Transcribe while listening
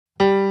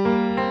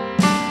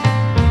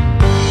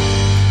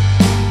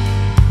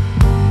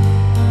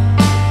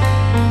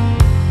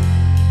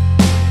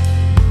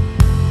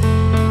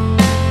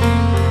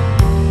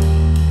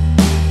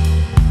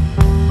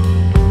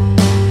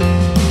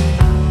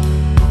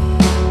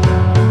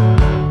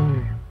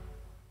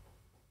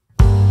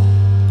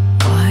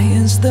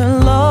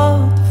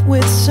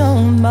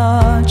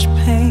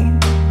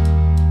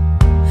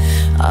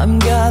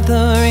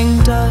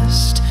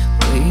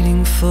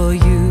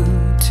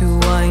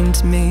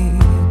with me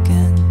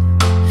again.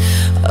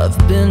 I've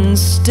been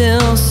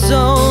still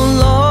so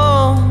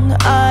long,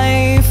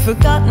 I've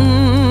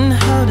forgotten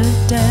how to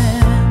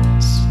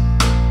dance.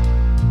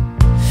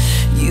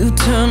 You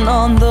turn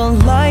on the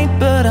light,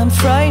 but I'm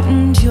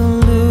frightened you'll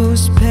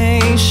lose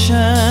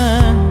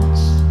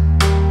patience.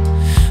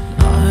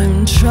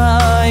 I'm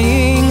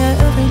trying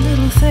every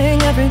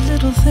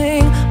little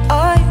thing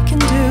I can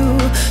do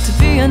to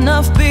be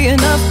enough, be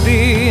enough,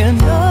 be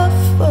enough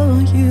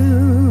for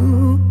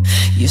you.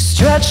 You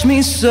stretch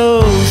me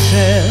so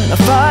thin, a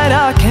fight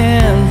I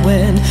can't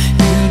win.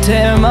 You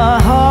tear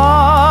my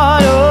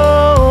heart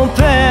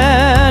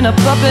open, a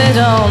puppet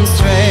on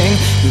string.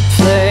 You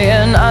play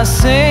and I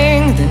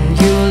sing, then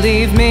you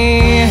leave me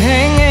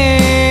hanging.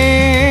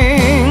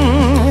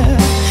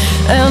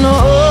 And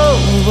oh,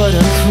 what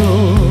a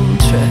cruel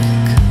trick.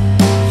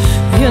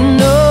 You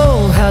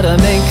know how to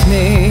make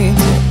me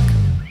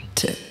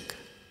tick, tick.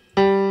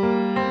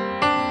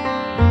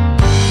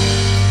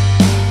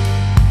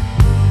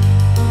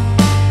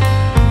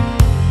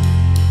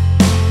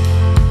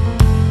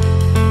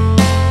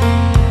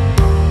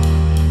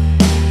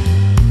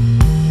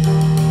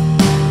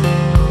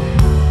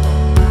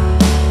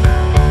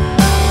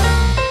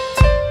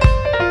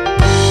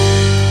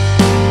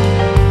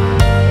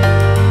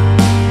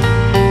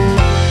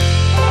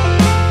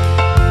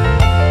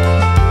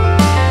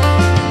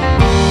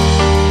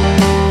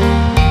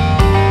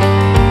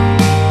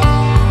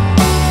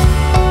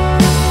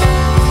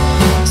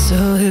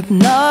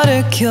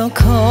 Hypnotic, you're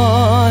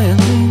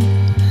coiling.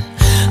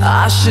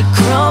 I should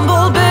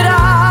crumble, but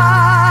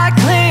I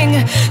cling.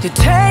 You're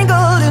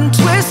tangled and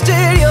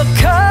twisted, you're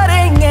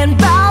cutting and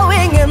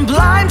bowing and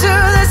blind to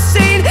the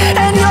scene.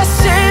 And your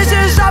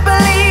scissors are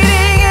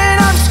bleeding and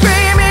I'm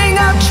screaming,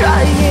 I'm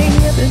trying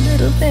every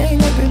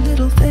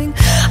little thing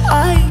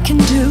I can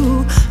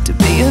do to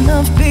be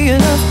enough, be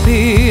enough,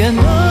 be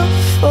enough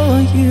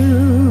for you.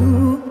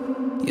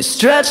 You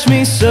stretch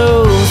me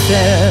so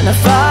thin, a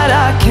fight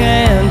I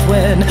can't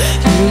win.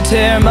 You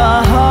tear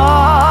my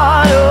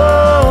heart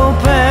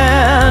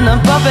open, a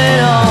puppet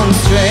on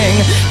string.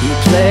 You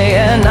play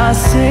and I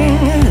sing,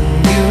 and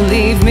you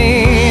leave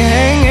me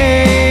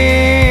hanging.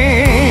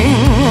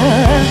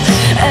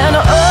 And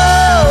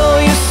oh,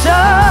 you're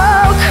so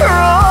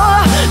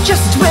cruel,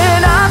 just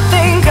when I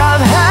think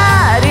I've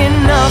had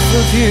enough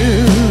of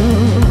you,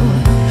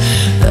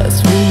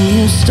 that's when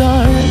you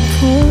start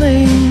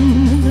pulling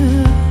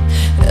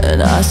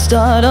and I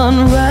start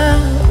unraveling.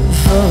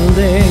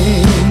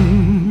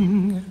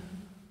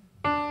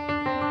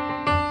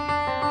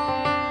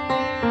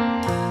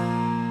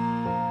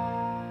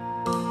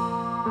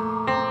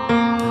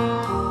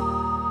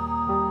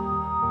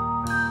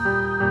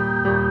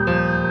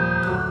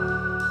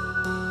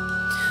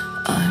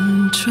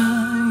 I'm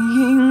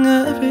trying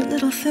every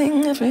little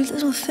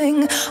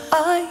thing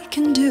I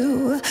can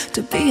do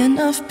to be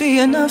enough, be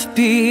enough,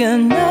 be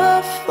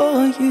enough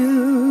for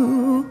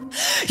you.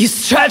 You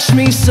stretch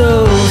me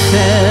so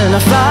thin, a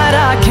fight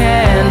I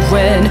can't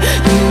win.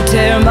 You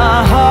tear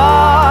my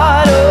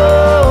heart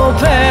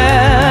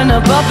open,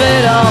 a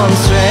puppet on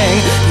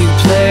string. You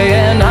play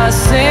and I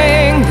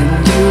sing,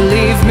 then you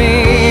leave me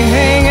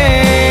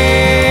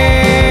hanging.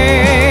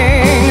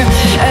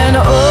 And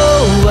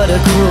oh, what a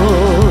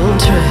cruel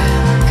trick.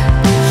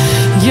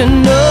 You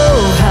know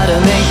how to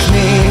make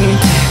me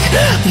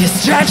tick. You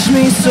stretch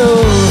me so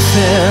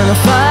thin, a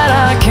fight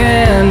I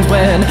can't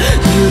win.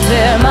 You